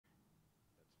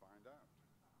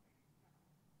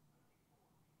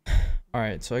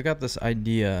Alright, so I got this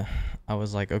idea. I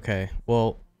was like, okay,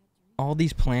 well, all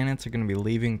these planets are going to be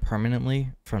leaving permanently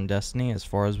from Destiny as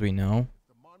far as we know.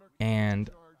 And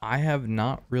I have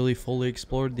not really fully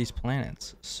explored these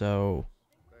planets. So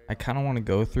I kind of want to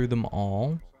go through them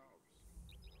all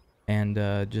and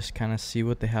just kind of see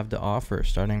what they have to offer,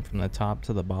 starting from the top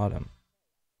to the bottom.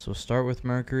 So start with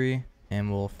Mercury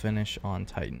and we'll finish on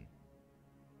Titan.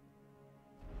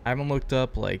 I haven't looked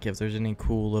up like if there's any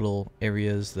cool little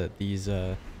areas that these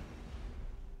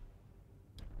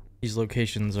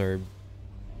locations are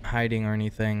hiding or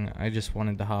anything. I just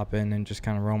wanted to hop in and just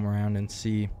kind of roam around and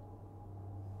see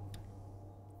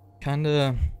kind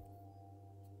of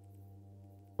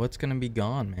what's gonna be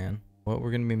gone, man. What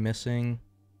we're gonna be missing.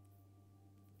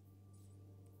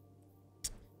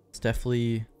 It's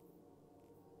definitely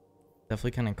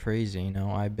kind of crazy, you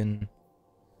know.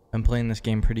 I'm playing this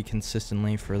game pretty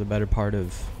consistently for the better part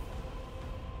of,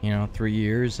 3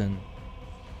 years, and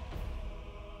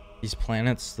these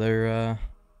planets, they're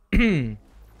they're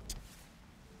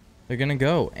gonna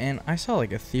go. And I saw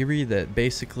like a theory that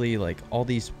basically like all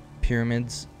these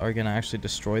pyramids are gonna actually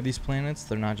destroy these planets.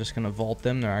 They're not just gonna vault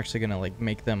them, they're actually gonna like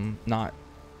make them not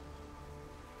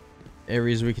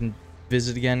areas we can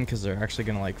visit again, because they're actually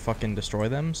gonna like fucking destroy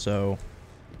them. So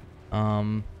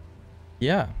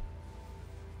yeah,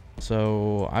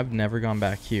 so I've never gone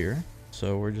back here,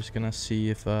 so we're just gonna see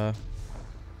if there's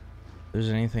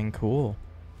anything cool.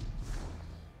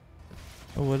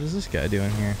 Oh, what is this guy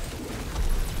doing here?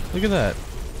 Look at that.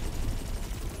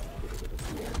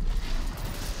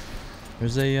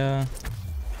 There's a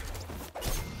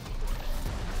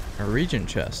regent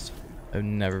chest I've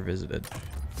never visited.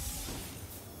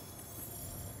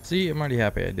 See, I'm already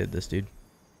happy I did this, dude.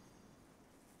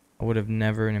 I would have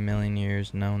never in a million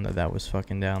years known that that was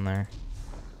fucking down there.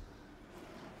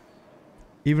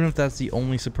 Even if that's the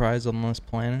only surprise on this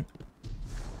planet,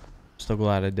 I'm still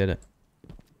glad I did it.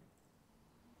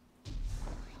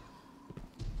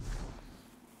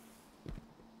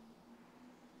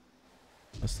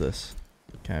 What's this?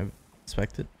 Can I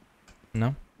inspect it?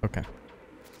 No? Okay.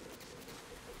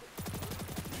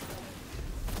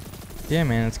 Yeah,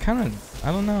 man, it's kind of,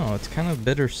 I don't know, it's kind of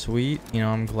bittersweet. You know,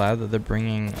 I'm glad that they're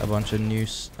bringing a bunch of new,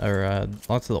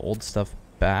 lots of the old stuff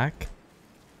back.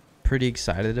 Pretty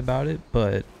excited about it,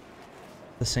 but at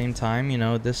the same time, you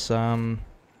know, this,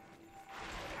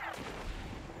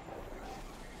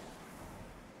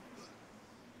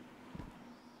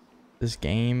 this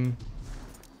game,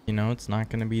 you know, it's not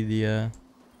going to be the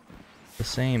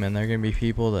same, and there are going to be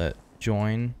people that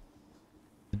join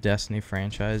the Destiny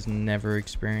franchise never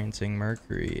experiencing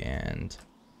Mercury and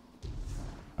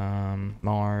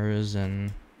Mars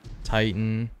and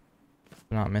Titan.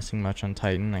 I'm not missing much on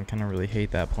Titan. I kind of really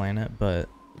hate that planet, but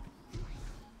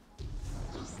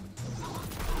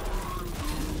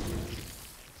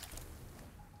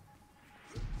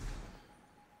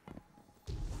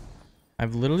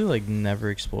I've literally like never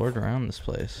explored around this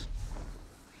place.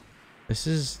 This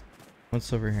is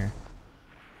what's over here.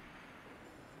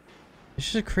 It's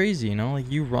just crazy, you know,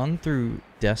 like you run through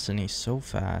Destiny so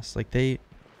fast. Like they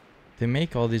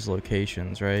make all these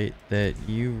locations, right, that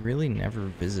you really never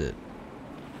visit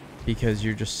because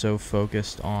you're just so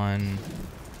focused on,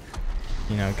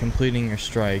 you know, completing your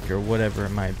strike or whatever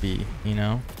it might be, you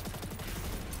know.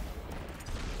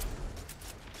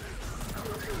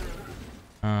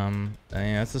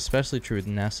 And that's especially true with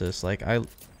Nessus. Like I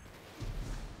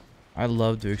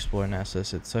love to explore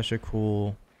Nessus. It's such a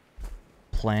cool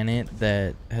planet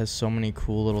that has so many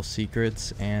cool little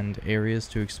secrets and areas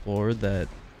to explore that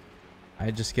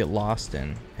I just get lost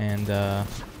in, and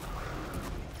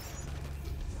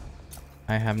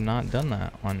I have not done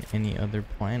that on any other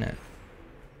planet.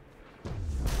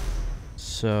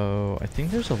 So I think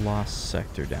there's a lost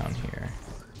sector down here.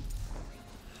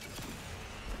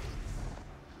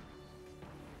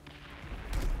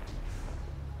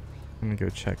 I'm gonna go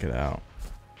check it out.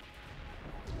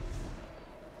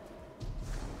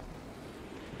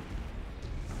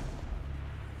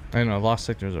 I know lost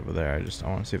sector's over there. I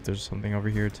want to see if there's something over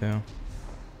here too.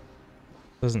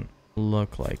 Doesn't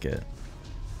look like it.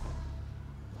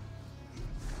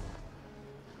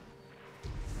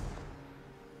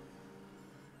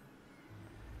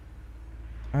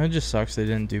 It just sucks they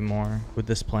didn't do more with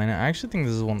this planet. I actually think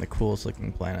this is one of the coolest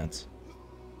looking planets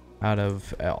out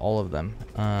of all of them.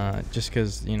 Just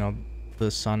because, you know,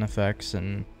 the sun effects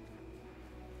and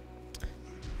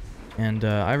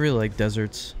I really like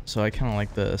deserts, so I kind of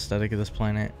like the aesthetic of this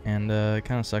planet, and it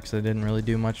kind of sucks they didn't really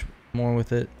do much more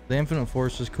with it. The Infinite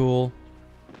Forest was cool,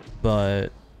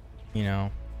 but, you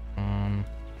know,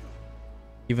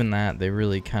 even that, they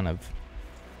really kind of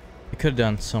I could have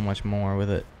done so much more with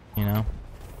it, you know?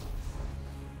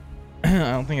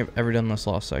 I don't think I've ever done this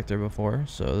Lost Sector before,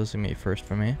 so this is gonna be first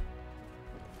for me.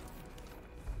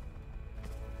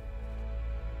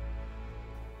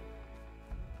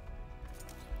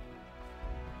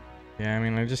 Yeah, I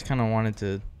mean, I just kind of wanted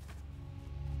to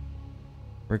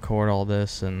record all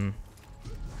this and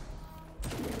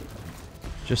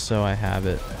just so I have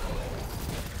it.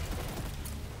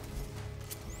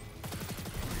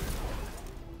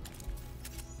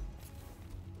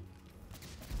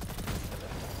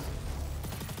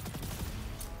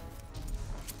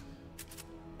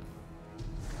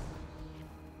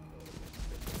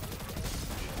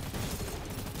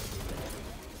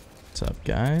 What's up,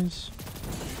 guys?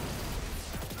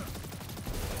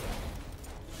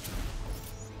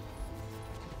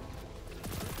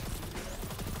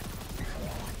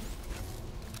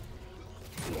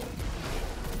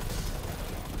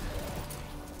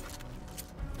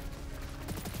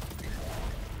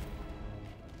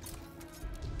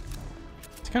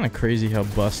 It's kind of crazy how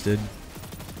busted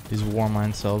these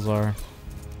Warmind cells are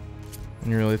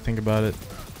when you really think about it.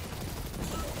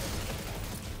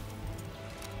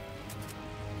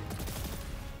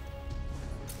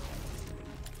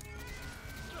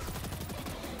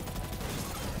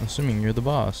 Assuming you're the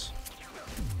boss.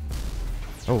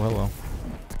 Oh, hello.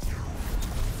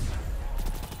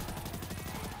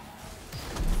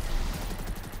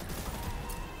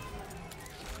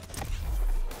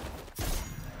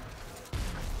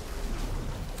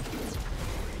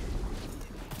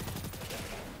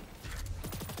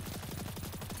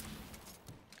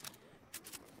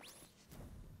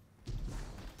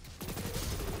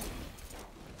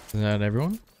 Is that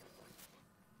everyone?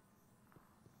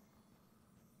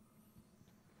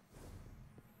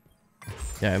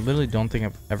 Yeah, I literally don't think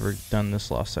I've ever done this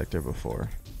Lost Sector before.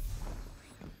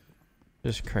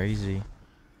 Just crazy.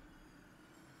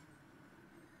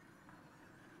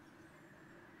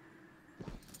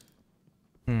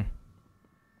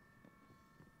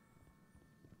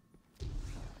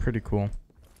 Pretty cool.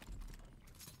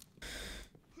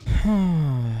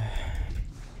 I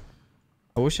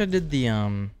wish I did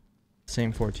the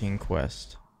same 14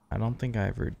 quest. I don't think I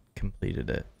ever completed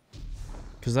it,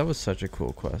 because that was such a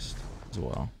cool quest as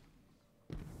well.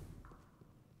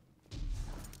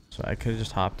 So I could have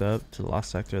just hopped up to the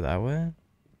Lost Sector that way.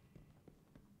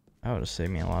 That would have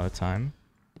saved me a lot of time.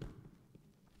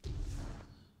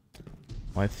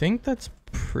 Well, I think that's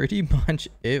pretty much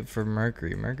it for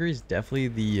Mercury. Mercury's definitely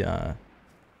the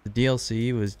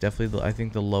DLC was definitely I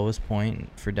think the lowest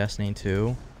point for Destiny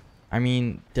 2. I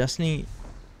mean, Destiny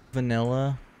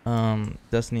Vanilla,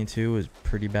 Destiny 2 was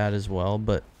pretty bad as well,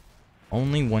 but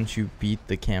only once you beat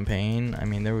the campaign. I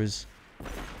mean, there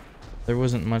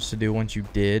wasn't much to do once you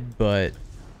did, but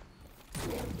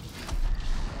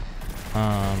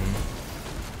at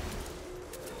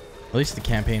least the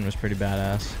campaign was pretty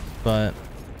badass. But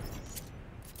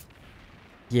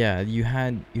yeah, you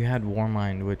had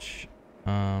Warmind, which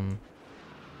or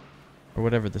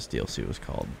whatever this DLC was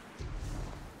called.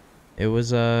 It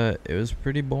was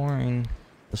pretty boring.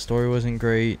 The story wasn't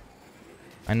great.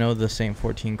 I know the Saint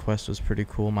 14 quest was pretty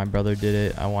cool. My brother did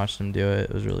it. I watched him do it.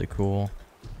 It was really cool.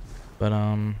 But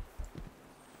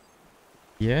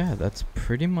yeah, that's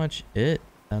pretty much it.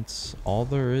 That's all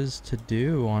there is to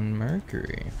do on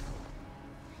Mercury,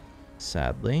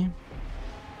 sadly.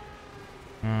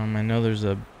 I know there's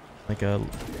a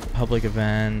public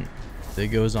event that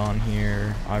goes on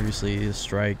here. Obviously the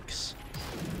strikes.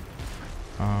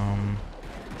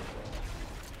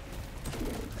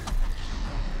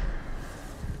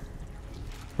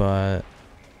 But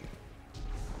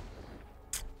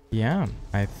yeah,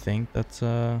 I think that's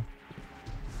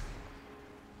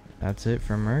it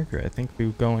for Mercury. I think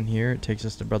we go in here. It takes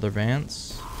us to Brother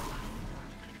Vance.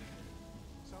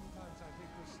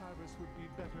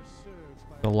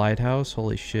 The lighthouse.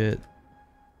 Holy shit.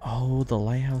 Oh, the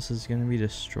lighthouse is gonna be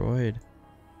destroyed.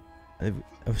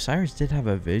 Osiris did have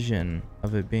a vision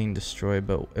of it being destroyed,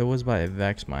 but it was by a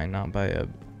Vex mine, not by a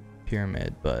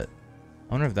pyramid. But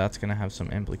I wonder if that's gonna have some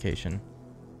implication.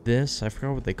 This, I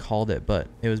forgot what they called it, but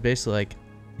it was basically like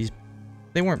these.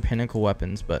 They weren't pinnacle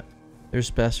weapons, but there's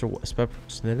special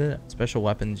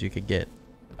weapons you could get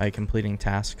by completing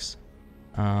tasks.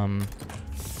 And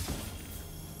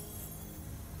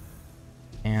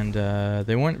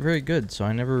they weren't very good, so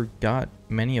I never got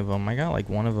many of them. I got like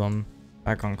one of them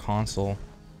back on console.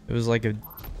 It was like a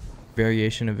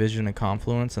variation of Vision of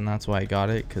Confluence, and that's why I got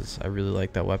it, because I really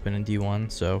like that weapon in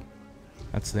D1. So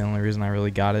that's the only reason I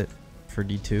really got it for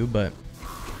D2. But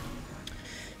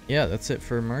yeah, that's it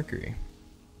for Mercury.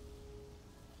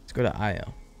 Let's go to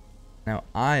Io. Now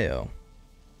Io,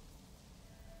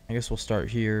 I guess we'll start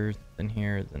here,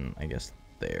 then I guess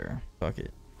there. Fuck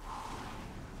it.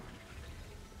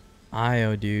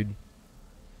 Io, dude.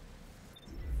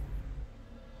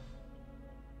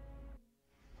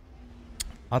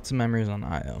 Lots of memories on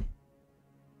Io.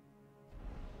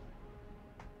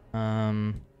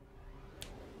 I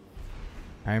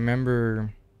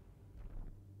remember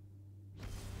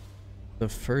the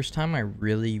first time I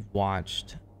really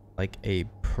watched like a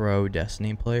pro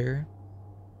Destiny player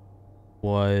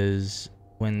was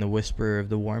when the Whisper of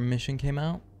the Worm mission came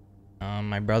out.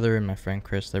 My brother and my friend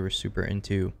Chris, they were super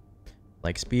into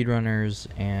like speedrunners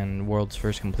and world's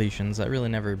first completions. That really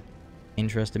never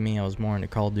interested me. I was more into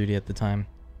Call of Duty at the time.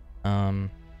 But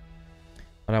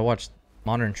I watched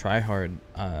Modern Tryhard.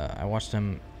 I watched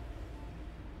him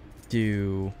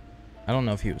do, I don't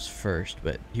know if he was first,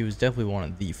 but he was definitely one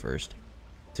of the first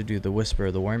to do the Whisper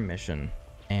of the Worm mission.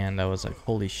 And I was like,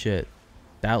 holy shit,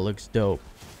 that looks dope.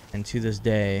 And to this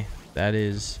day, that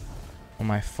is one of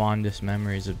my fondest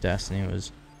memories of Destiny,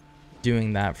 was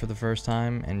doing that for the first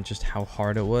time and just how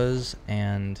hard it was.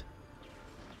 And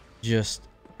just,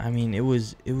 I mean, it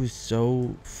was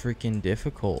so freaking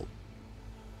difficult.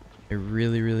 It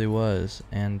really, really was.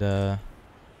 And let's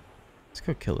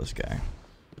go kill this guy.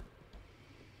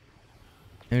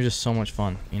 It was just so much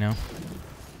fun, you know?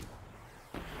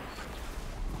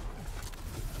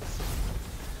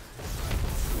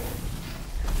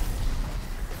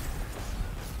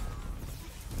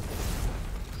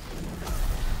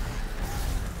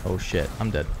 Oh shit,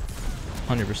 I'm dead.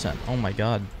 100%. Oh my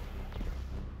god.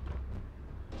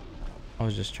 I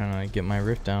was just trying to get my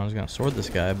rift down. I was gonna sword this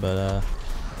guy, but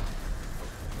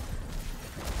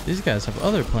these guys have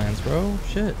other plans, bro.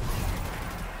 Shit.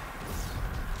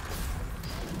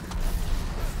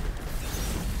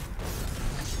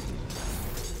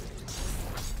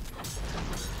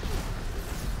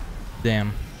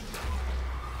 Damn.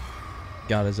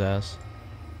 Got his ass.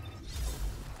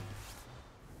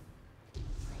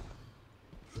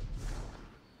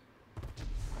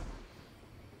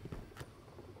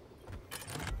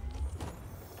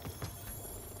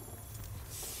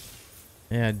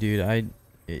 Yeah, dude,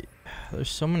 there's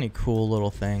so many cool little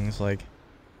things. Like,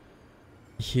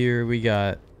 here we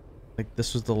got, like,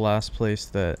 this was the last place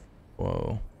that,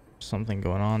 whoa, something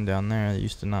going on down there. That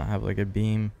used to not have, like, a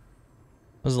beam.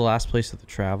 It was the last place that the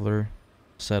Traveler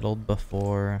settled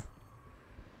before,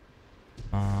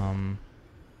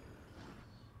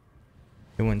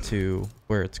 it went to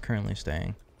where it's currently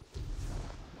staying.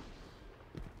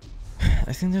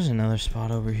 I think there's another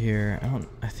spot over here.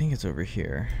 I think it's over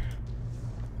here.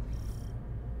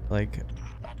 Like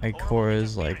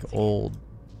Ikora's like old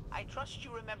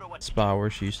spot where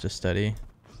she used to study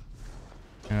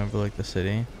and overlook the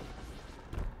city.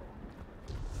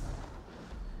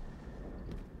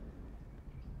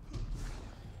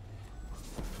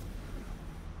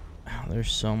 Oh, there's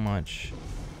so much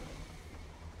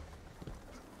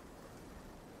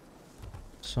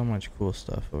cool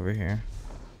stuff over here.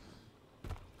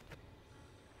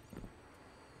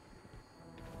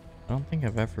 I don't think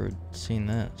I've ever seen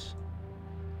this.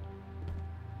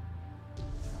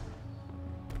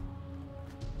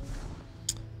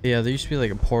 Yeah, there used to be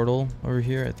like a portal over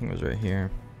here. I think it was right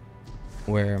here,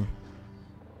 where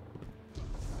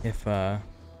if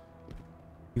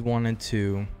you wanted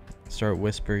to start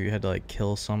Whisper, you had to like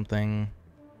kill something,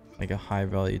 like a high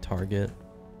value target,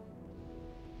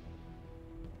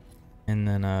 and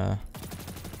then it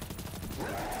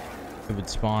would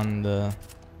spawn the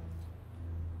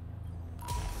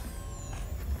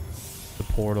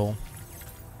portal.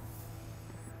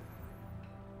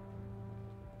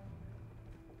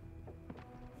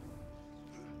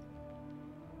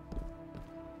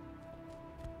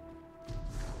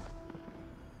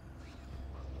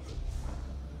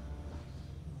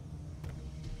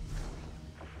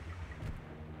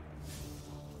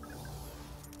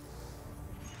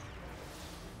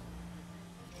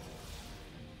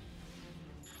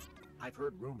 I've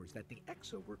heard rumors that the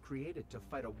Exo were created to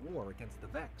fight a war against the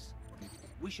Vex.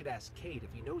 We should ask Cayde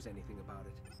if he knows anything about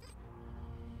it.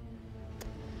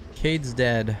 Cayde's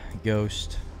dead,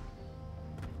 Ghost.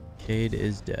 Cayde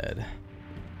is dead.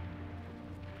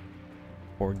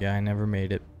 Poor guy never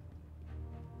made it.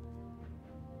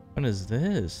 What is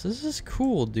this? This is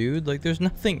cool, dude. Like, there's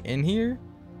nothing in here,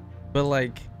 but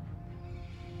like,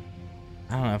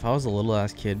 I don't know, if I was a little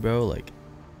ass kid, bro, like,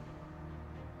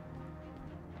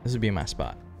 this would be my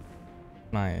spot.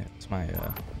 It's my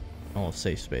little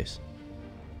safe space.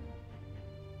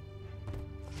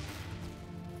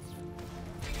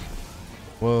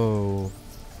 Whoa.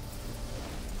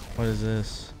 What is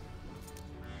this?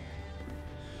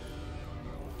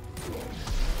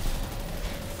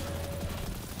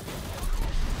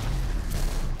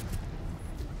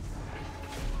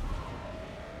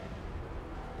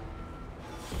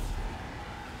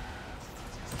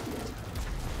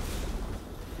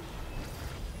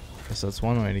 Guess that's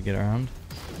one way to get around.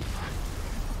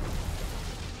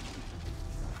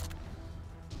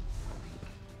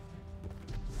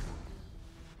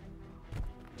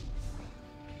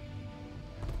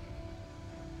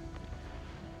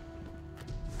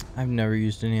 I've never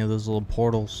used any of those little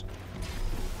portals.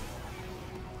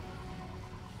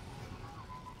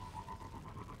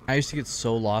 I used to get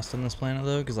so lost on this planet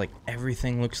though, because like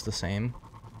everything looks the same.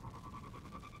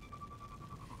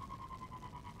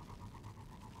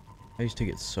 I used to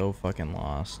get so fucking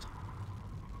lost.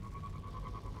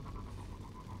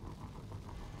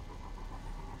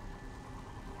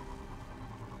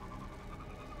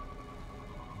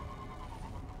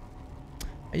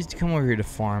 I used to come over here to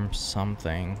farm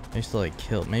something. I used to like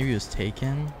kill, maybe it was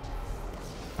Taken.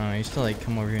 I used to like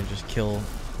come over here and just kill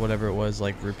whatever it was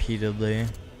like repeatedly.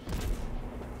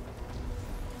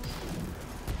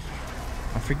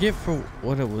 I forget for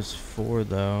what it was for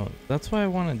though. That's why I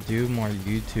want to do more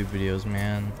YouTube videos,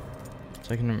 man.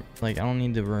 So I can like, I don't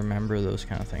need to remember those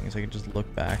kind of things. I can just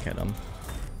look back at them.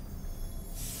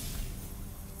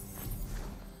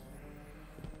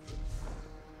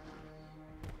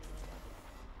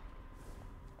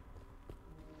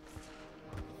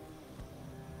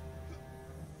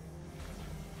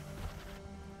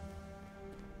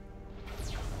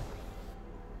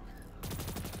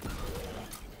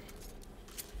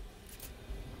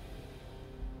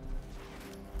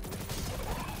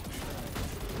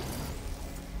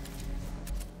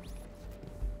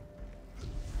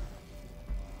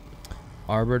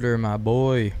 Arbiter, my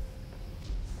boy.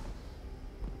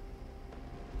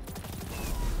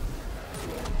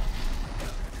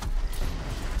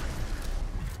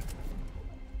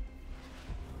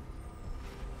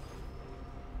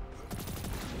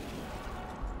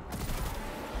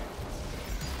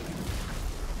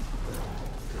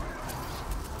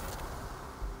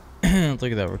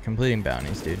 Look at that, we're completing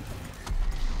bounties, dude.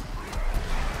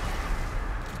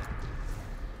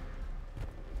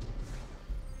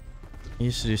 I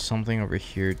used to do something over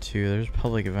here too. There's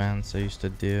public events I used to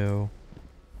do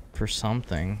for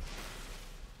something.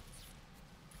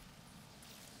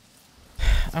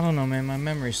 I don't know, man. My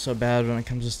memory's so bad when it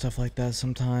comes to stuff like that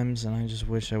sometimes, and I just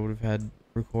wish I would have had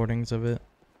recordings of it.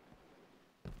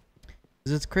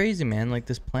 'Cause it's crazy, man. Like,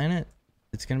 this planet,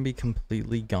 it's gonna be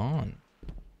completely gone.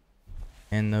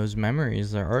 And those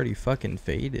memories are already fucking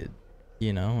faded,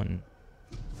 you know? And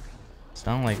it's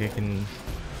not like I can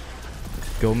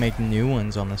go make new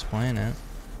ones on this planet.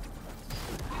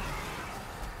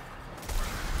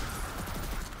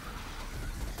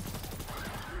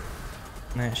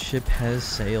 That ship has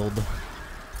sailed.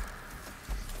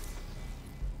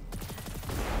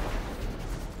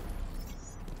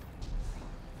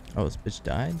 Oh, this bitch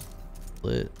died?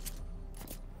 Lit.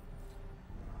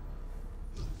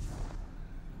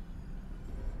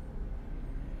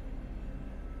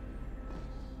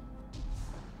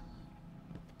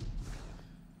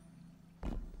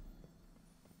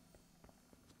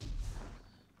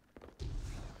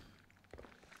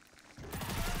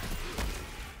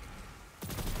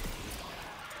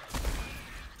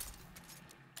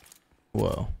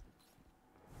 Whoa.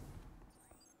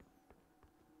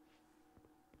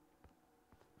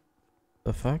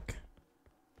 The fuck?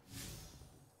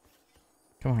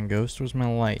 Come on, ghost, where's my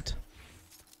light?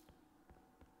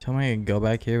 Tell me I can go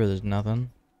back here, but there's nothing.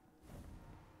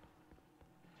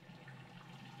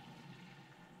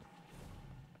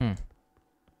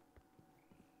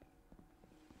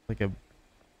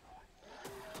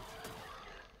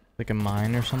 Like a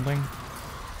mine or something?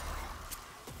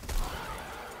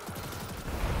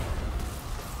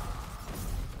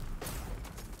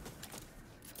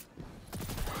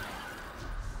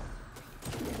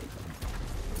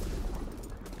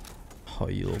 Oh,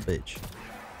 you little bitch.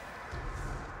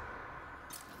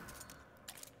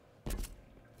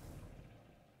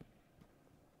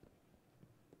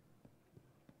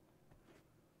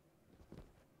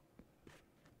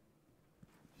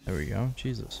 There we go.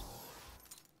 Jesus.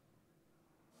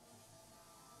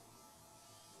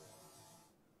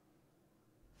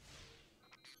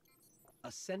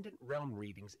 Ascendant realm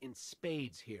readings in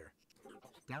spades here.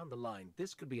 Down the line,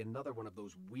 this could be another one of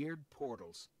those weird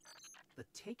portals. The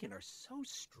Taken are so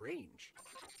strange.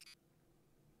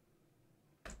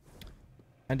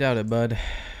 I doubt it, bud.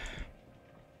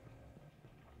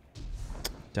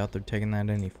 Doubt they're taking that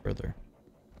any further.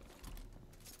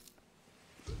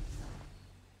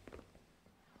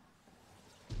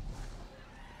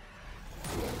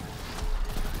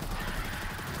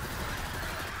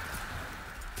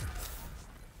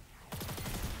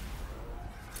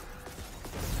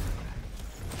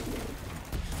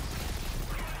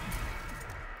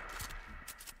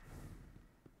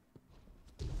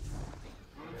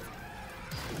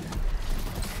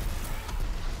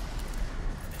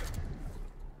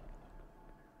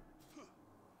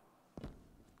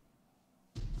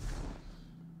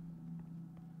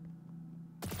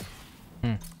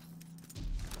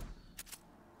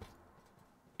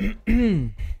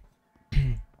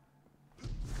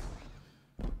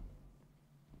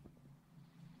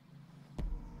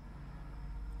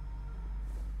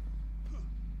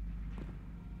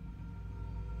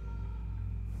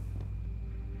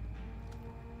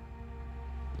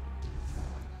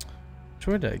 Which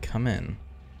way did I come in?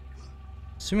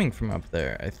 Assuming from up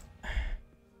there.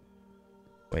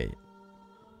 Wait.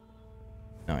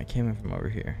 No, I came in from over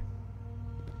here.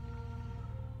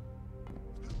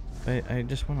 I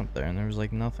just went up there and there was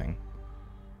like nothing.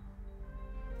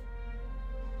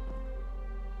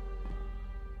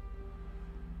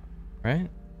 Right?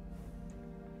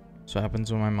 So what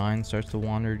happens when my mind starts to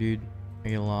wander, dude. I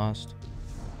get lost.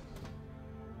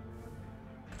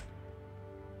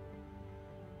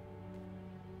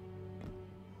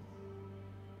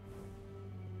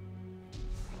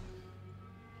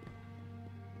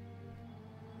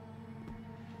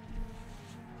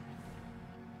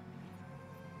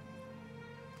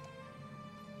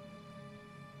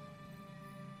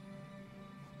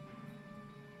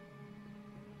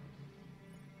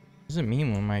 What does it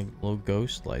mean when my little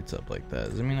ghost lights up like that?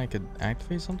 Does it mean I could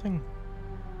activate something?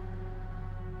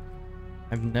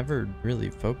 I've never really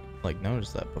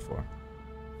noticed that before.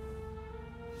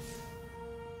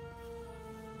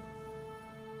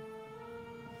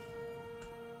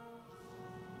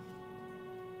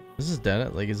 This is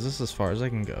dead. Like, is this as far as I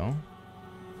can go?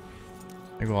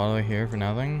 I go all the way here for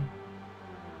nothing?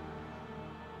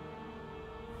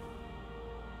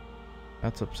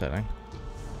 That's upsetting.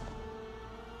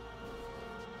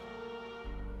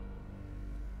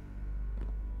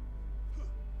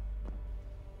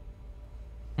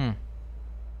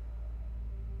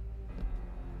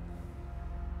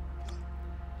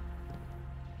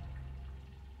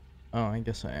 Oh, I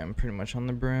guess I am pretty much on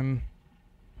the brim.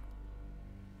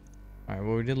 Alright,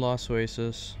 well, we did Lost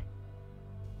Oasis.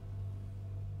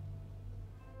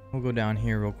 We'll go down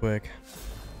here real quick.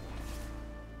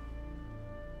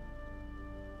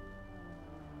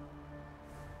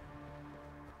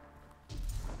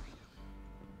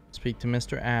 Speak to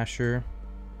Mr. Asher.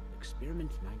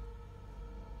 Experiment 9.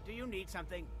 Do you need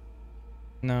something?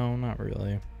 No, not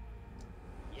really.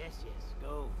 Yes,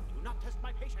 go. Do not test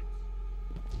my patience.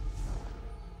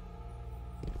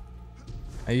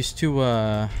 I used to,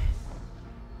 whoa,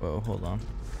 hold on.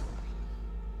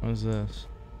 What is this?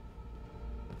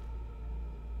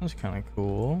 That's kind of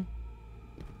cool.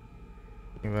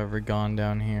 You've ever gone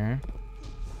down here?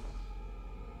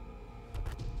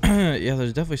 Yeah,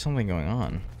 there's definitely something going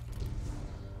on.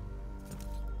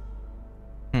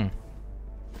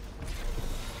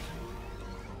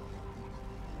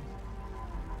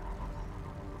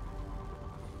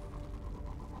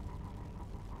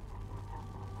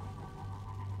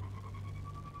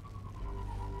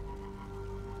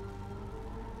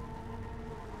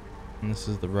 And this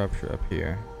is the rupture up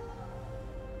here.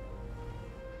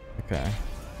 Okay.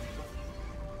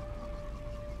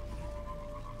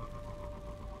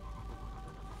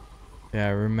 Yeah,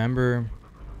 I remember.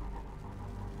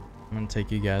 I'm gonna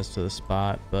take you guys to the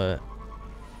spot, but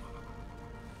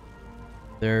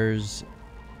there's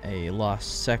a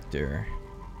lost sector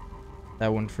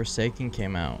that when Forsaken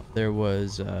came out, there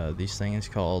was these things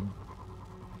called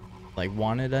like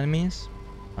wanted enemies.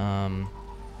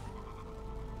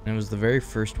 And it was the very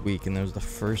first week, and it was the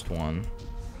first one.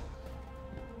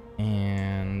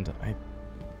 And I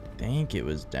think it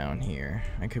was down here.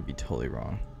 I could be totally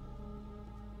wrong.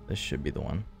 This should be the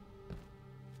one.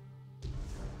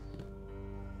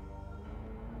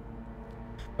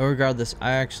 But regardless,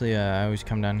 I actually, I always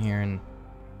come down here, and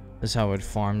this is how I would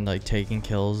farm, like, taking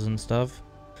kills and stuff.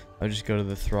 I would just go to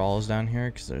the thralls down here,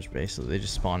 because there's basically, they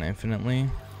just spawn infinitely.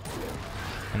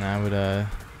 And I would,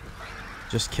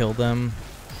 just kill them.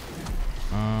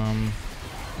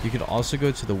 You could also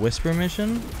go to the Whisper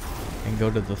mission and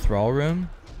go to the Thrall room,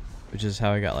 which is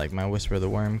how I got like my Whisper of the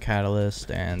Worm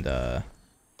catalyst and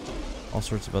all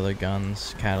sorts of other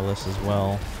guns, catalyst as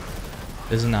well,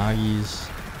 Izanagi's,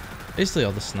 basically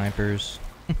all the snipers.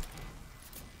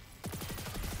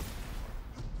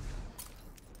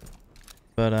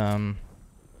 But yeah,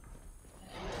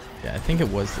 I think it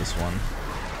was this one.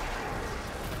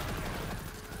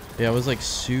 Yeah, I was like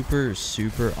super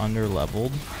under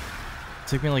leveled. It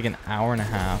took me like an hour and a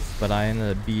half, but I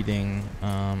ended up beating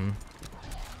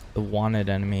the wanted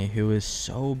enemy, who is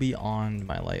so beyond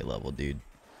my light level, dude.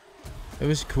 It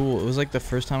was cool. It was like the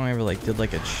first time I ever like did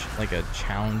like a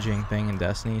challenging thing in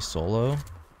Destiny solo.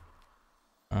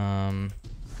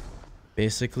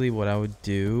 Basically what I would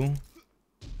do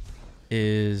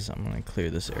is, I'm gonna clear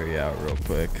this area out real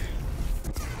quick.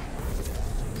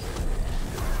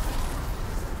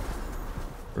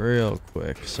 real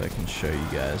quick so I can show you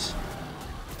guys.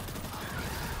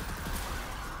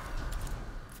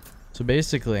 So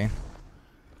basically,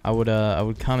 I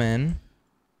would come in,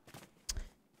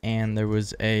 and there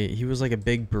was he was like a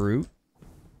big brute,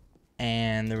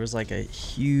 and there was like a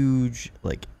huge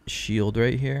like shield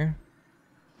right here.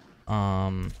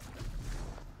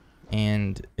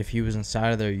 And if he was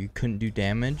inside of there, you couldn't do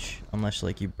damage unless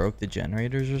like you broke the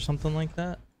generators or something like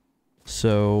that.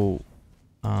 So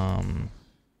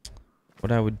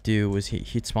what I would do was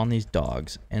he'd spawn these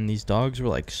dogs, and these dogs were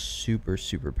like super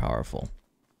powerful.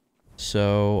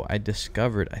 So I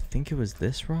discovered, I think it was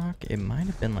this rock, it might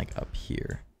have been like up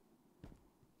here.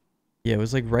 Yeah, it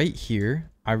was like right here.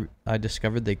 I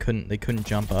discovered they couldn't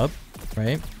jump up,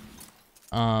 right?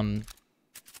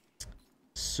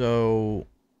 So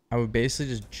I would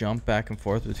basically just jump back and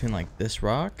forth between like this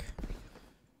rock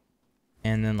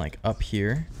and then like up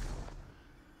here,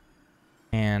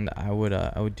 and I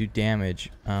would do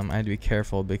damage. I had to be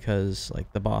careful because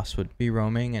like the boss would be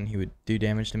roaming and he would do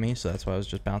damage to me, so that's why I was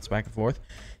just bouncing back and forth.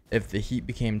 If the heat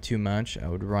became too much, I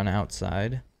would run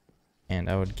outside and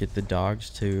I would get the dogs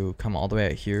to come all the way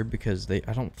out here, because I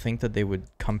don't think that they would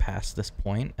come past this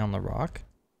point on the rock,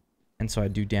 and so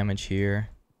I'd do damage here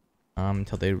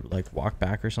until they like walk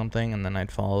back or something, and then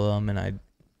I'd follow them and I'd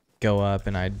go up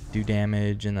and I'd do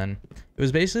damage. And then it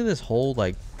was basically this whole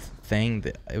like thing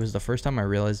that it was the first time I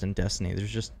realized in Destiny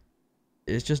it's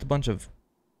just a bunch of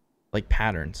like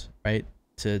patterns, right,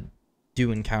 to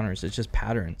do encounters. It's just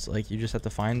patterns. Like you just have to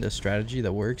find a strategy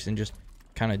that works and just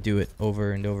kind of do it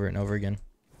over and over and over again.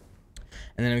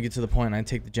 And then I would get to the point I'd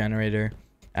take the generator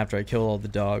after I kill all the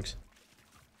dogs,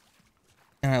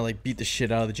 and I like beat the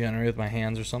shit out of the generator with my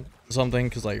hands or something,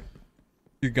 because like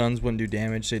your guns wouldn't do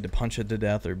damage, so you had to punch it to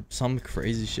death or some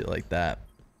crazy shit like that.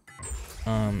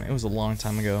 It was a long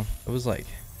time ago. It was like,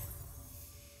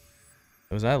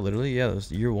 was that literally? Yeah, it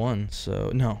was year 1.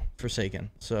 So no,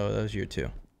 Forsaken. So that was year 2.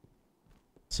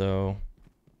 So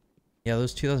yeah, that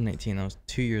was 2018. That was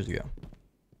 2 years ago.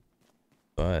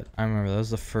 But I remember that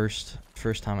was the first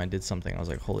time I did something. I was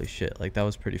like, holy shit, like that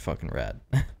was pretty fucking rad.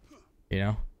 You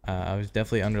know, I was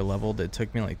definitely under leveled. It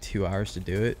took me like 2 hours to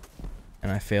do it,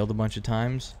 and I failed a bunch of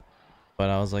times, but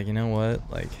I was like, you know what,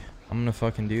 like I'm gonna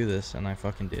fucking do this, and I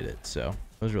fucking did it. So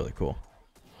it was really cool.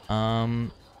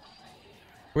 We're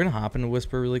gonna hop into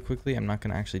Whisper really quickly. I'm not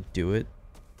gonna actually do it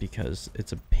because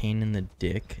it's a pain in the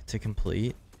dick to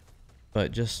complete,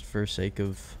 but just for sake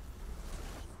of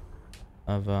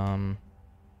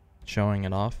showing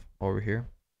it off over here.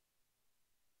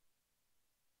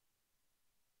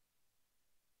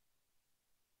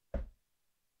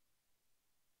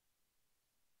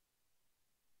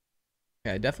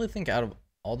 Yeah, I definitely think out of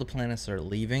all the planets that are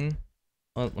leaving,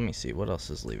 well, let me see what else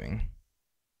is leaving.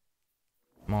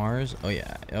 Mars, oh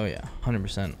yeah,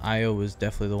 100%. Io was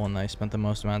definitely the one that I spent the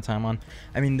most amount of time on.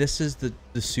 I mean, this is the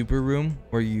super room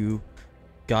where you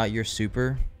got your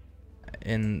super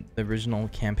in the original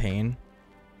campaign,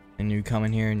 and you come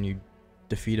in here and you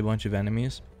defeat a bunch of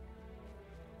enemies.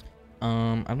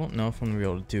 I don't know if I'm gonna be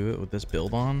able to do it with this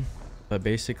build on, but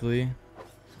basically,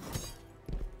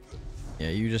 yeah,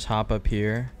 you just hop up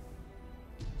here,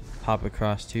 hop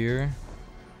across here,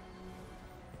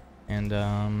 and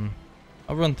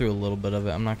I'll run through a little bit of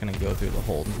it. I'm not gonna go through the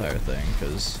whole entire thing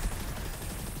because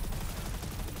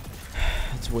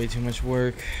it's way too much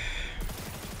work.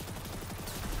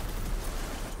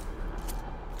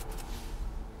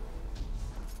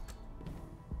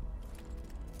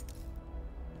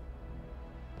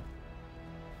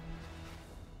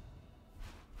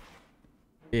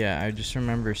 Yeah, I just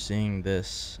remember seeing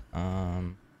this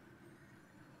Modern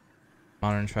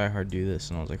Tryhard do this,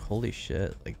 and I was like, holy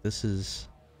shit, like this is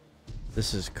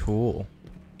cool,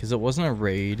 because it wasn't a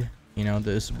raid, you know,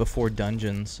 this was before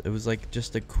dungeons. It was like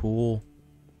just a cool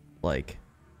like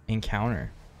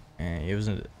encounter, and it was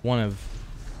one of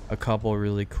a couple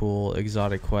really cool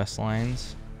exotic quest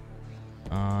lines.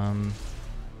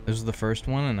 This was the first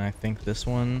one, and I think this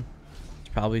one is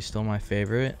probably still my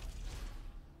favorite.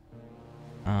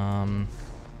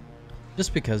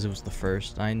 Just because it was the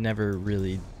first. I never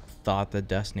really thought that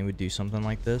Destiny would do something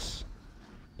like this.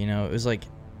 You know, it was like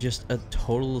just a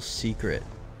total secret.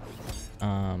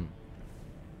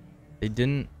 They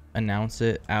didn't announce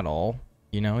it at all,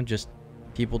 you know, just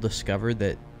people discovered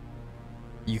that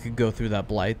you could go through that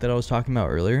blight that I was talking about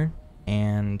earlier,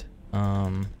 and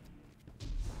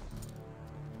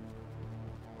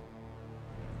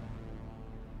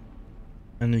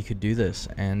you could do this,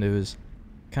 and it was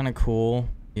kind of cool,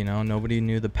 you know. Nobody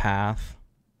knew the path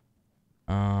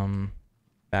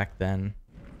back then,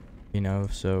 you know,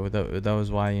 so that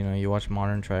was why, you know, you watch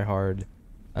Modern Tryhard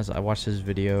as I watched his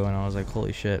video and I was like,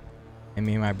 holy shit. And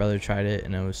me and my brother tried it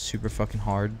and it was super fucking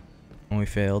hard and we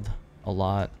failed a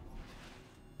lot.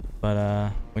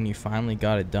 But when you finally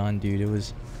got it done, dude, it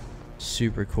was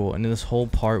super cool. And this whole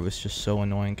part was just so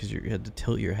annoying because you had to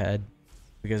tilt your head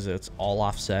because it's all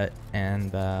offset.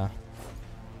 And I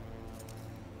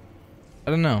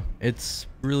don't know, it's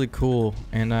really cool,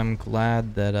 and I'm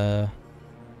glad that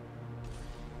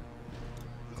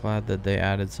they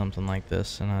added something like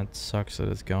this. And it sucks that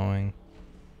it's going,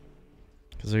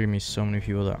 because there are gonna be so many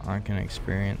people that aren't gonna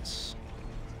experience.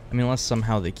 I mean, unless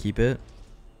somehow they keep it.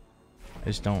 I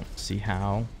just don't see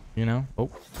how, you know? Oh.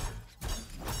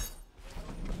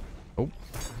 Oh.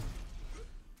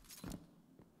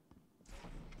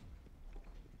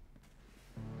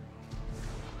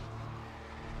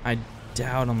 I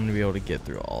doubt I'm gonna be able to get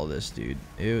through all this, dude.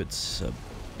 It's a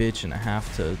bitch and a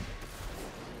half to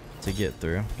get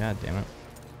through. God damn it.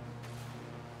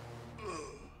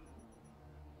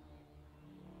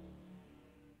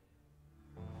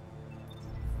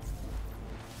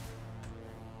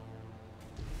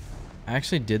 I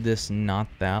actually did this not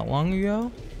that long ago.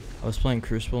 I was playing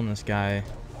Crucible and this guy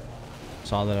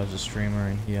saw that I was a streamer,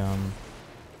 and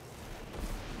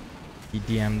he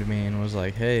DM'd me and was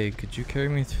like, hey, could you carry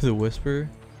me through the Whisper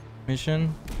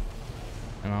mission?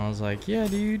 And I was like, yeah,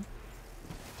 dude.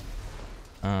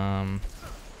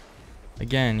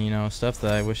 Again, you know, stuff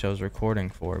that I wish I was recording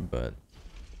for, but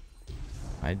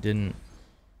I didn't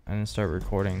start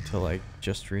recording till like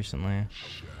just recently.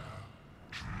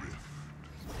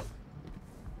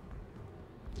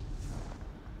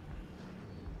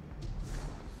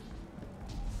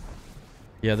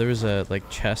 Yeah, there was like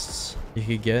chests you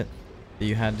could get that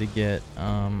you had to get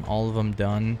all of them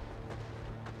done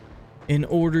in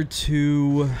order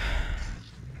to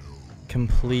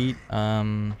complete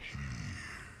the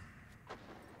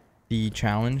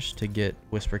challenge to get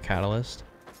Whisper Catalyst.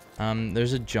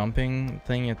 There's a jumping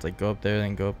thing. You have to like go up there,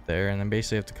 then go up there, and then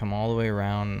basically have to come all the way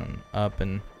around and up,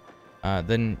 and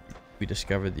then we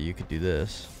discovered that you could do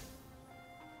this.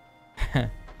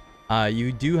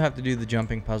 You do have to do the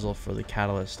jumping puzzle for the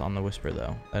catalyst on the Whisper,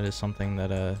 though. That is something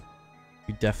that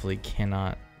you definitely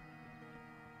cannot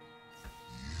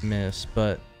miss.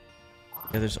 But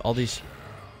yeah, there's all these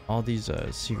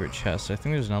secret chests. I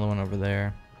think there's another one over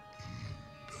there.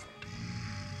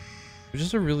 Which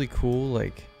is a really cool,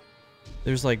 like,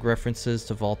 there's like references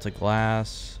to Vault of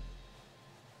Glass.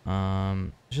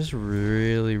 It's just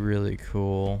really, really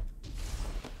cool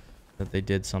that they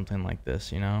did something like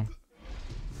this, you know?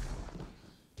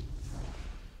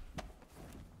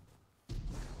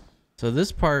 So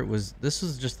this was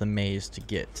just the maze to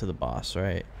get to the boss,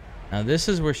 right? Now this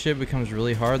is where shit becomes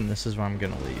really hard, and this is where I'm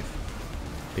gonna leave.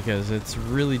 Because it's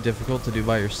really difficult to do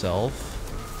by yourself.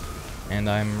 And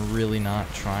I'm really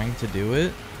not trying to do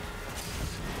it,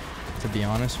 to be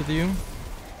honest with you.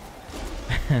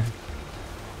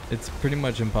 It's pretty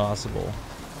much impossible.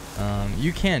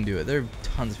 You can do it. There are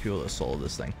tons of people that solo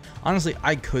this thing. Honestly,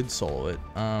 I could solo it.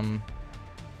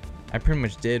 I pretty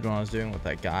much did when I was doing it with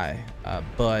that guy.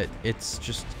 But it's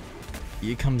just,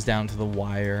 it comes down to the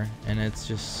wire, and it's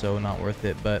just so not worth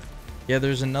it. But yeah,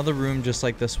 there's another room just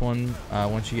like this one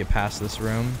once you get past this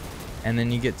room. And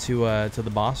then you get to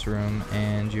the boss room,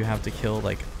 and you have to kill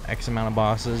like X amount of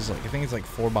bosses. Like I think it's like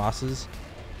 4 bosses.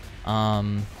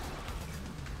 And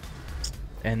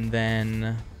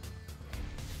then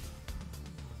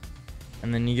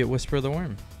you get Whisper of the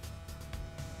Worm,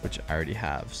 which I already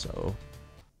have, so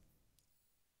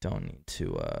don't need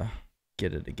to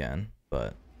get it again.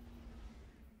 But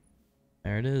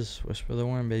there it is, Whisper of the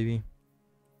Worm, baby.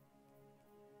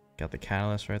 Got the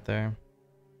catalyst right there.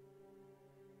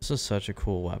 This is such a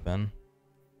cool weapon.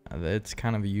 It's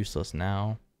kind of useless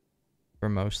now for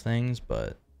most things,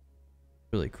 but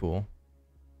really cool.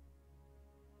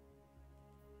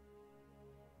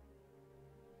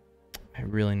 I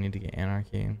really need to get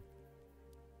Anarchy.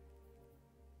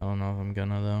 I don't know if I'm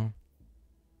gonna, though.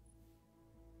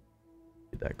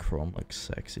 That chrome looks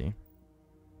sexy.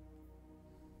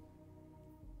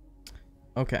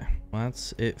 Okay, well,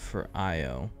 that's it for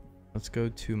Io. Let's go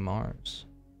to Mars.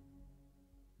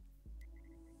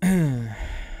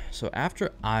 So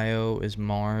after Io is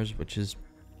Mars, which is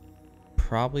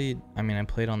probably, I mean, I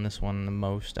played on this one the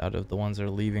most out of the ones that are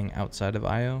leaving outside of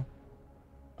Io.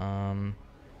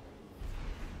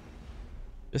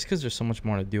 Just because there's so much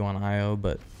more to do on Io,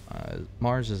 but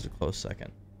Mars is a close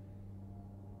second.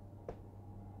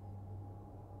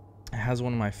 It has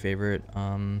one of my favorite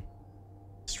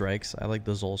strikes. I like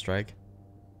the Zol strike.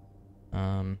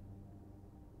 I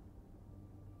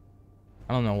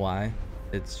don't know why.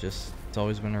 It's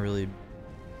always been a really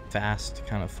fast,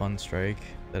 kind of fun strike.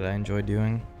 that I enjoy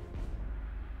doing.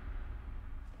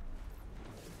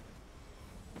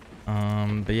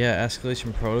 But yeah,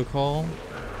 escalation protocol,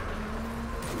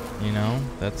 you know,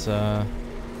 that's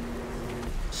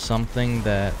something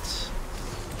that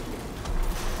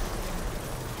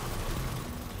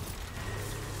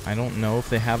I don't know if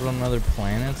they have it on other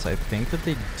planets. I think that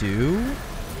they do.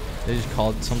 They just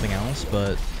call it something else,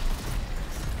 but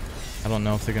I don't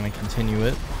know if they're going to continue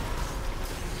it.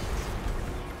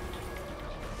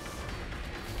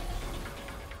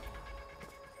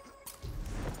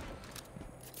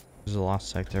 There's a lost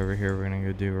sector over here we're going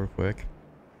to go do real quick.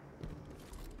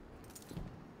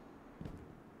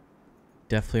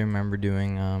 Definitely remember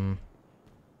doing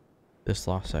this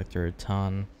lost sector a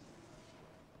ton.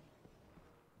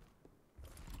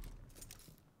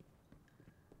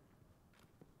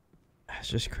 It's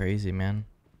just crazy, man.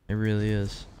 It really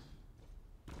is.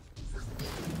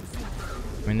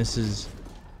 I mean, this is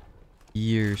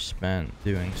years spent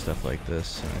doing stuff like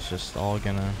this, and it's just all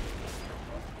gonna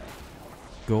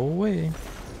go away.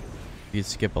 You'd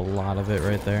skip a lot of it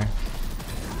right there.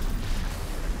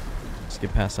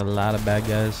 Skip past a lot of bad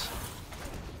guys.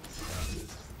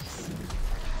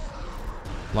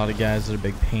 A lot of guys that are a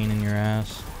big pain in your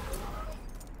ass.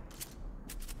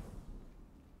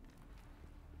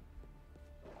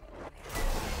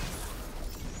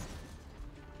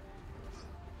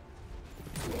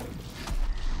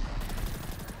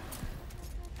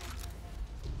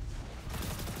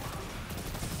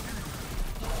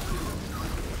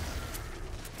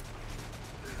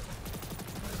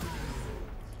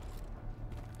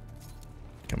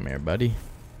 Come here, buddy.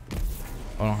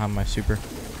 I don't have my super.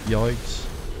 Yikes.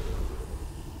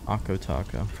 Akko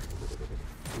Taco.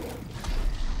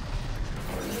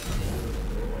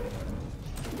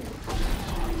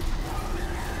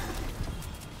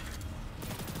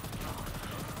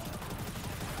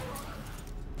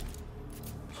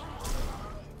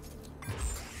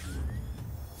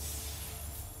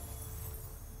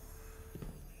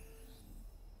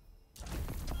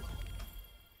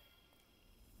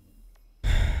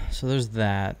 So there's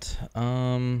that.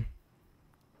 Go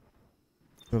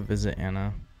visit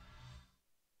Anna.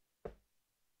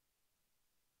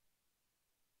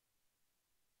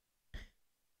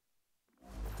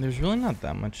 There's really not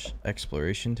that much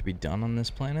exploration to be done on this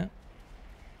planet.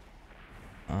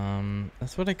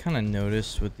 That's what I kind of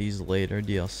noticed with these later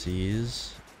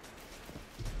DLCs.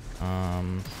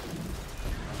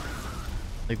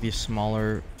 Like these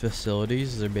smaller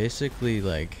facilities, they're basically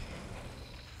like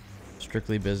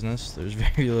strictly business. There's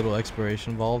very little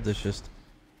exploration involved. It's just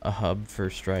a hub for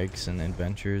strikes and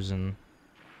adventures and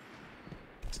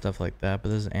stuff like that. But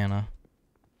this is Anna.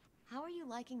 How are you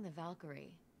liking the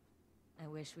Valkyrie? I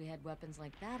wish we had weapons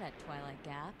like that at Twilight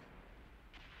Gap.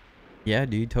 Yeah,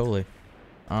 dude, totally.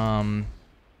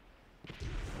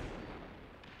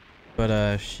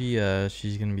 But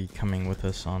she's gonna be coming with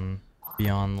us on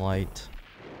Beyond Light,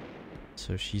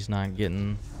 so she's not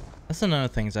getting. That's another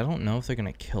thing, is I don't know if they're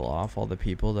gonna kill off all the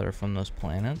people that are from those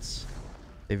planets.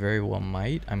 They very well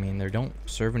might. I mean, they don't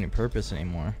serve any purpose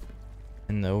anymore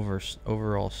in the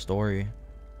overall story.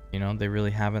 You know, they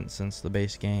really haven't since the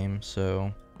base game,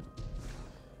 so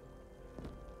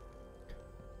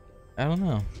I don't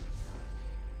know.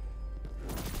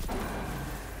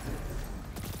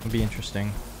 It'll be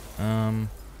interesting. Yeah,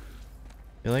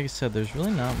 like I said, there's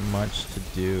really not much to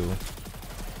do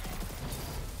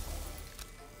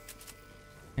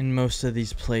in most of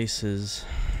these places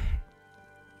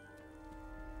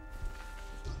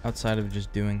outside of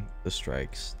just doing the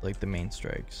strikes, like the main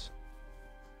strikes.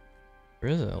 There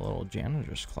is a little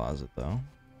janitor's closet though.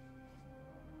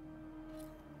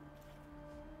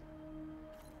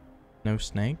 No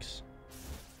snakes.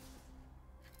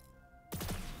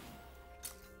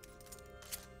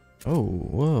 Oh,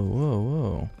 whoa, whoa,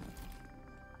 whoa.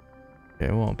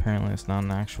 Okay, well, apparently it's not an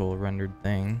actual rendered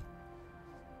thing.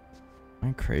 Am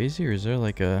I crazy, or is there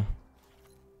like a...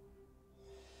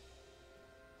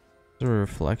 Is there a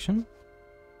reflection?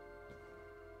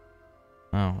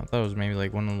 Oh, I thought it was maybe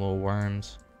like one of the little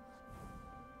worms.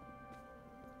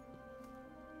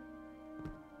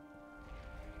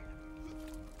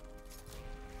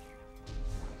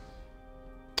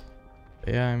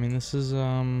 But yeah, I mean, this is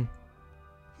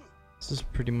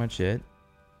pretty much it.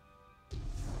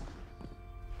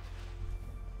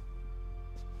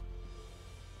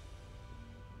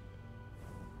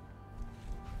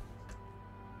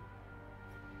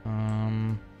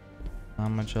 Not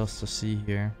much else to see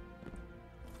here.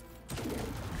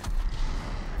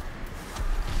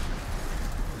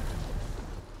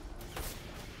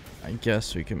 I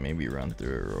guess we can maybe run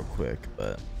through it real quick,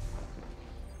 but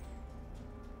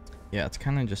Yeah, it's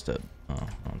kind of just a... Oh,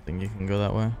 I don't think you can go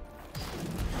that way.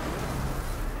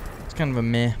 It's kind of a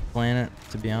meh planet,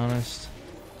 to be honest.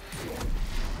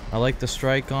 I like the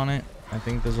strike on it. I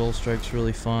think the Zol strike's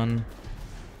really fun.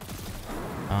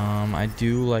 I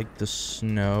do like the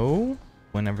snow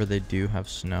whenever they do have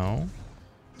snow.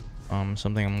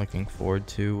 Something I'm looking forward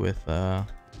to with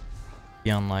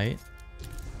Beyond Light.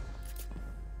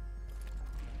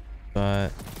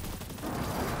 But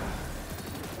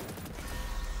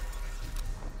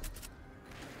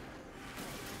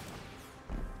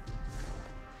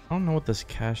I don't know what this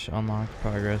cache unlock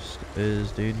progress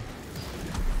is, dude.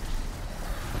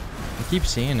 I keep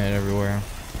seeing it everywhere.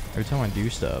 Every time I do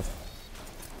stuff.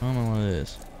 I don't know what it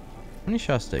is. How many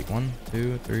shots take? 1,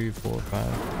 2, 3, 4,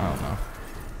 5. I don't know.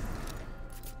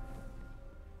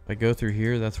 If I go through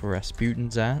here, that's where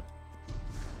Rasputin's at.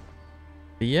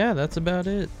 But yeah, that's about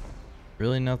it.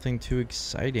 Really nothing too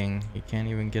exciting. You can't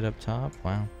even get up top.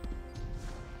 Wow.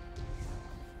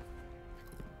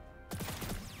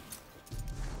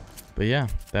 But yeah,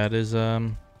 that is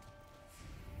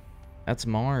that's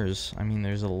Mars. I mean,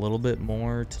 there's a little bit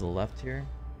more to the left here.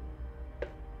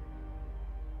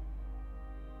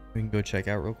 We can go check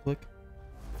out real quick.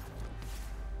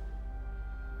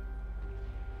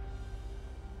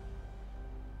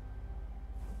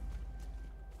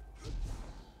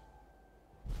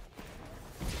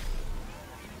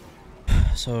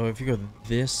 So if you go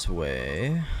this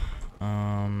way,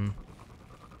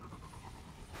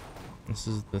 this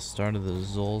is the start of the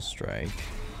Zol strike.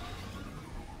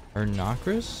 Or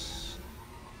Nokris?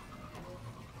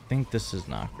 I think this is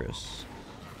Nokris.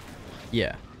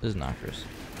 Yeah, this is Nokris.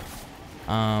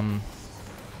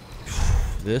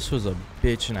 This was a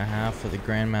bitch and a half for the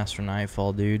Grandmaster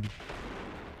Nightfall, dude.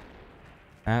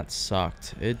 That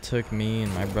sucked. It took me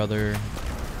and my brother,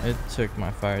 it took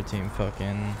my fire team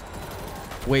fucking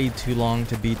way too long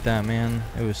to beat that, man.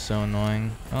 It was so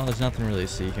annoying. Well, there's nothing really to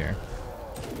see here.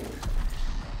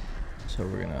 So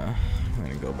we're gonna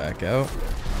go back out.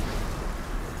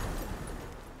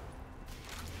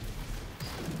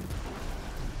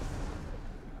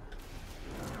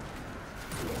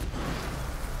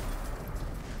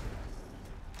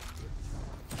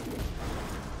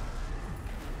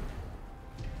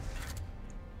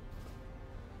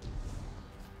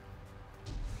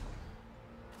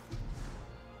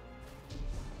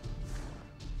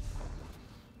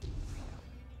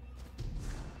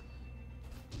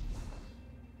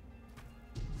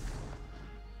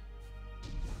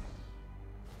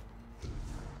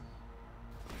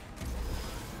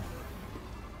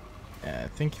 Yeah, I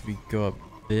think if you go up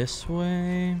this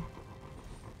way...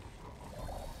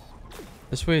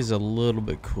 This way is a little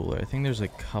bit cooler. I think there's a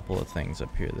couple of things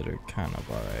up here that are kind of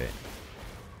alright.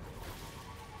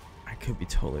 I could be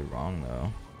totally wrong,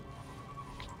 though.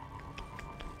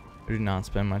 I did not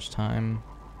spend much time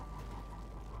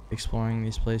exploring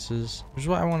these places. Which is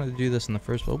why I wanted to do this in the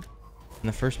first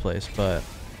place, but...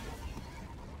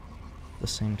 At the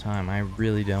same time, I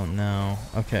really don't know.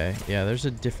 Okay, yeah, there's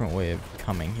a different way of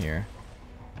coming here.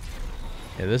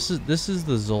 Yeah, this is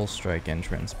the Zol strike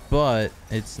entrance, but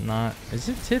it's not. Is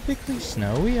it typically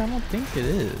snowy? I don't think it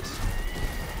is.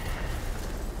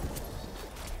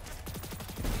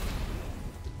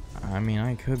 I mean,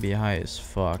 I could be high as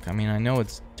fuck. I mean, I know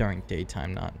it's during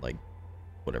daytime, not like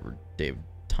whatever day of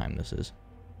time this is.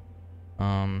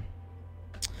 But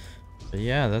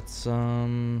yeah, that's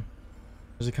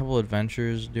there's a couple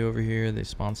adventures to do over here. They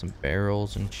spawn some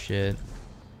barrels and shit.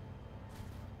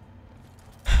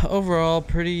 Overall,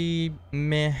 pretty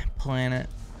meh planet.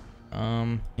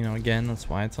 You know, again, that's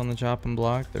why it's on the chopping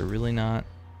block. They're really not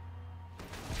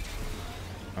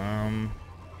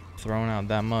throwing out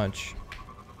that much.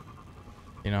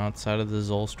 You know, outside of the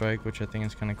Zol strike, which I think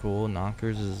is kind of cool.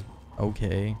 Knockers is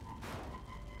okay.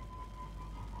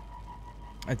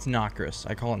 It's Knockers.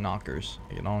 I call it Knockers.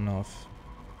 I don't know if...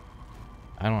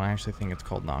 I don't actually think it's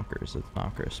called Knockers. It's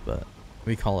Knockers, but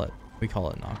we call it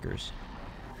Knockers.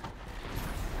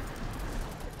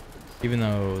 Even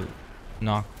though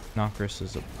Knockers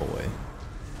is a boy.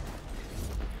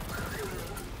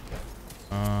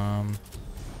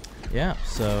 Yeah,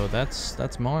 so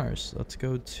that's Mars. Let's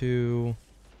go to...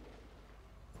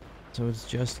 So it's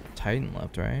just Titan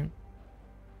left, right?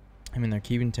 I mean, they're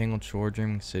keeping Tangled Shore,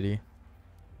 Dreaming City.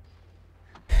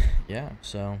 Yeah,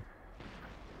 so...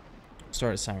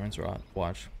 Start at Siren's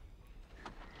Watch.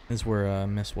 This is where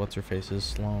Miss What's-Her-Face is,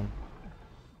 Sloan.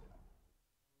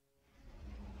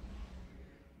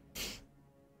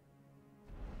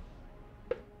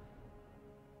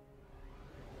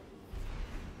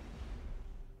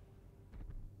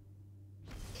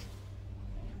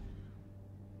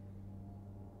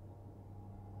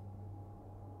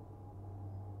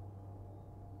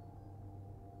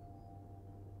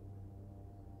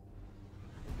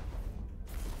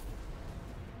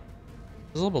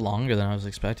 It's a little bit longer than I was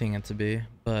expecting it to be,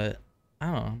 but I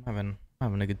don't know. I'm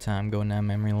having a good time going down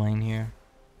memory lane here,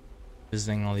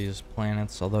 visiting all these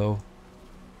planets. Although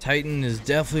Titan is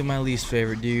definitely my least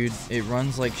favorite, dude. It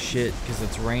runs like shit because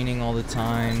it's raining all the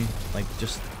time. Like,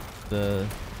 just the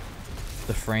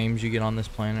frames you get on this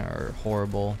planet are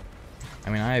horrible. I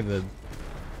mean, I have a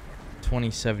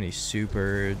 2070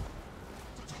 Super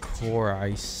Core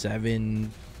i7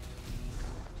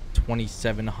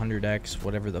 2700X,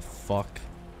 whatever the fuck.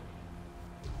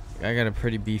 I got a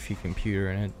pretty beefy computer,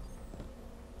 and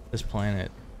this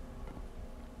planet,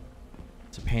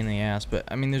 it's a pain in the ass. But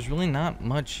I mean, there's really not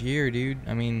much here, dude.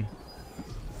 I mean,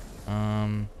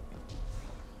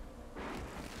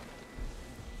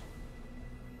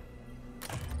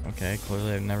 okay,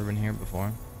 clearly I've never been here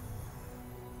before.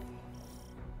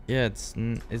 Yeah, it's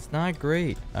not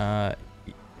great.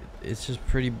 It's just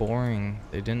pretty boring.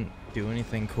 They didn't do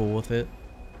anything cool with it.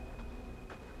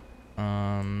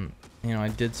 You know, I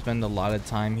did spend a lot of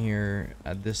time here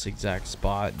at this exact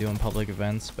spot doing public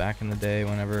events back in the day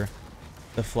whenever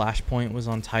the Flashpoint was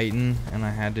on Titan, and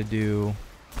I had to do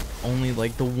only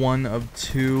like the one of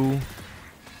two.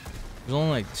 There's only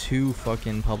like 2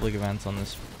 fucking public events on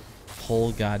this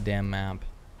whole goddamn map.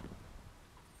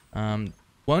 One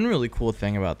really cool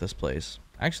thing about this place,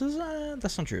 actually,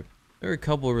 that's not true. There are a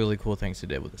couple of really cool things they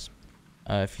did with this.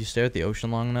 If you stare at the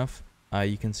ocean long enough,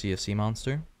 you can see a sea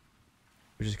monster,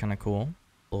 which is kind of cool.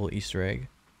 A little Easter egg.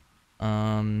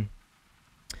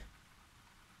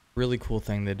 Really cool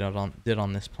thing they did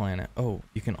on this planet. Oh,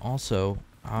 you can also,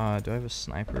 do I have a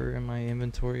sniper in my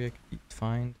inventory I could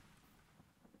find?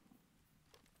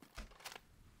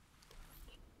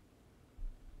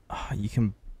 You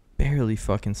can barely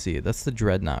fucking see it. That's the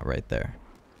Dreadnought right there.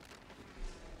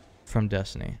 From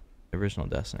Destiny. The original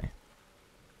Destiny.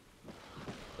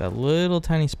 That little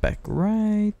tiny speck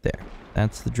right there.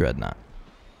 That's the Dreadnought.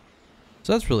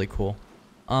 So that's really cool.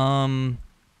 One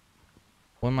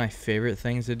of my favorite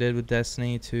things they did with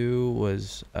Destiny 2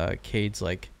 was Cade's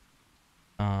like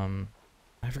I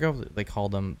forgot what they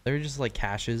called them. They were just like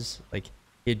caches, like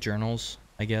Cade journals,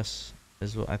 I guess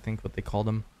is what I think what they called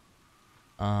them.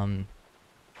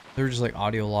 They were just like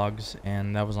audio logs,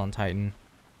 and that was on Titan,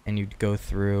 and you'd go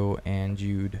through and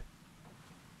you'd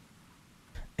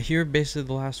hear basically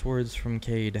the last words from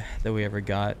Cade that we ever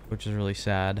got, which is really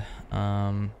sad,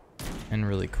 and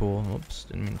really cool. Whoops,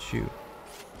 didn't mean to shoot.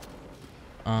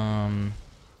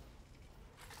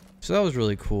 So that was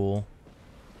really cool.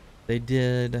 They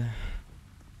did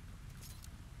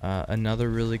another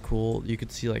really cool, you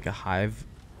could see like a hive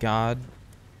god,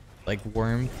 like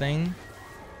worm thing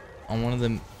on one of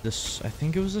them. This, I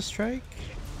think it was a strike,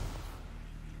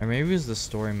 or maybe it was the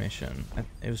story mission.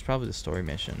 It was probably the story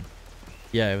mission.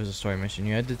 Yeah, it was a story mission.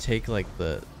 You had to take like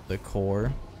the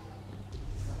core,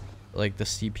 like the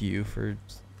CPU for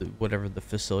whatever the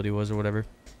facility was or whatever,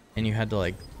 and you had to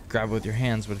like grab it with your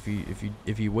hands. But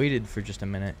if you waited for just a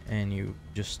minute and you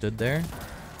just stood there,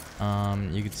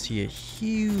 you could see a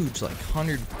huge, like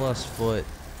 100+ foot,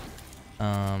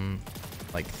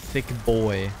 like thick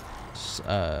boy,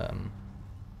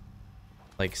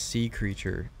 like sea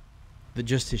creature.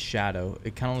 Just his shadow.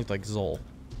 It kind of looked like Zol.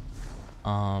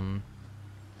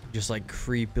 Just like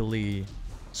creepily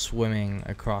swimming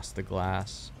across the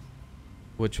glass,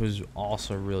 which was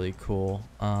also really cool.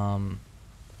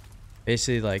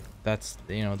 Basically, like, that's,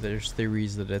 you know, there's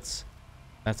theories that that's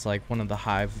like one of the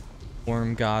hive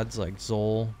worm gods, like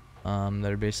Zol,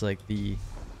 that are basically like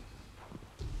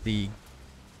the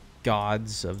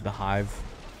gods of the hive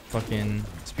fucking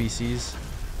species.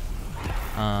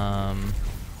 So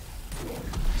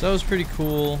that was pretty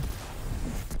cool.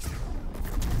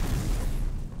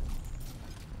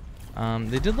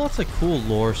 They did lots of cool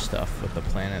lore stuff with the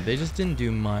planet. They just didn't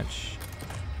do much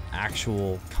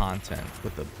actual content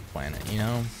with the planet, you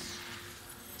know?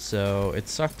 So it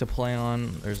sucked to play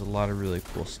on. There's a lot of really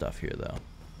cool stuff here, though.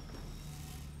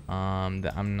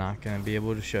 That I'm not going to be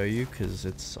able to show you because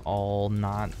it's all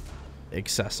not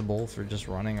accessible for just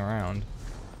running around.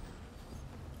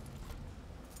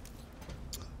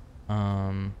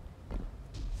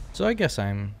 So I guess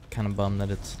I'm kind of bummed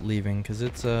that it's leaving, because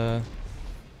it's a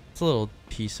little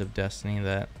piece of Destiny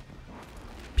that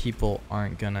people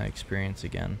aren't gonna experience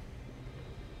again.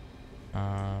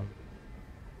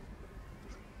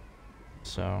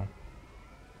 So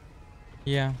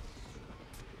yeah,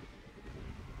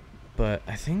 but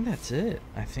I think that's it.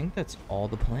 I think that's all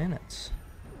the planets,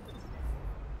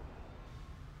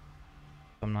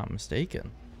 if I'm not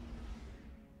mistaken.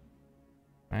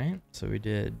 Right, so we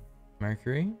did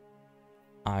Mercury,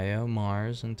 Io,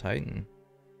 Mars, and Titan.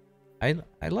 I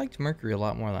liked Mercury a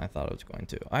lot more than I thought I was going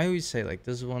to. I always say like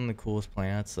this is one of the coolest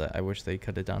planets that I wish they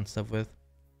could have done stuff with.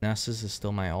 Nessus is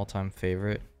still my all-time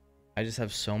favorite. I just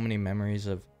have so many memories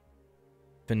of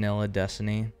vanilla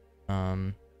Destiny.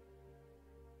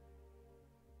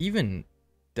 Even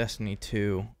Destiny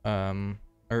 2,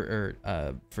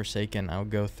 Forsaken, I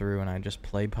would go through and I just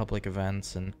play public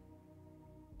events and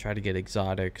try to get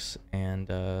exotics, and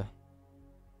there's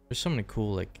so many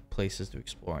cool like places to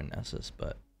explore in Nessus.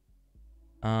 But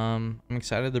I'm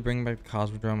excited to bring back the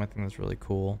Cosmodrome. I think that's really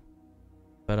cool.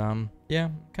 But yeah,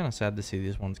 I'm kind of sad to see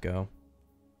these ones go.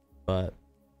 But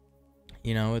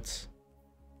you know, it's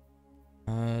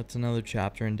another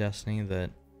chapter in Destiny that,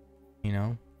 you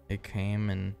know, it came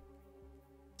and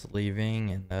it's leaving,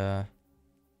 and we're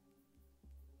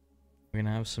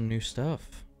gonna have some new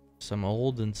stuff, some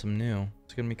old and some new.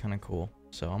 It's gonna be kind of cool,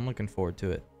 so I'm looking forward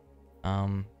to it.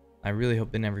 I really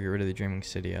hope they never get rid of the Dreaming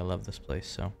City. I love this place.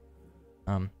 So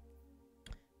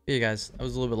yeah, guys, that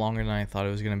was a little bit longer than I thought it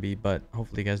was gonna be, but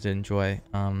hopefully you guys did enjoy.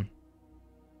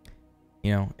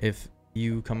 You know, if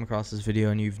you come across this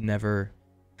video and you've never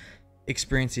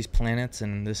experienced these planets,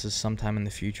 and this is sometime in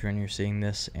the future and you're seeing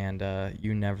this, and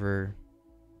you never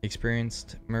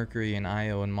experienced Mercury and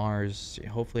Io and Mars,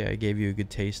 hopefully I gave you a good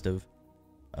taste of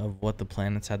what the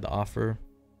planets had to offer.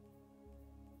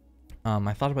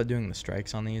 I thought about doing the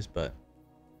strikes on these, but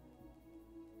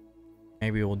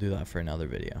maybe we'll do that for another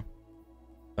video.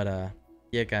 But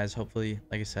yeah, guys, hopefully,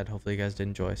 like I said, hopefully you guys did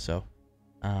enjoy. So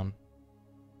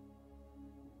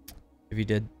if you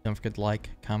did, don't forget to like,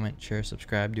 comment, share,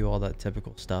 subscribe, do all that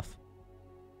typical stuff.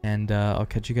 And I'll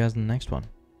catch you guys in the next one.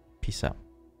 Peace out.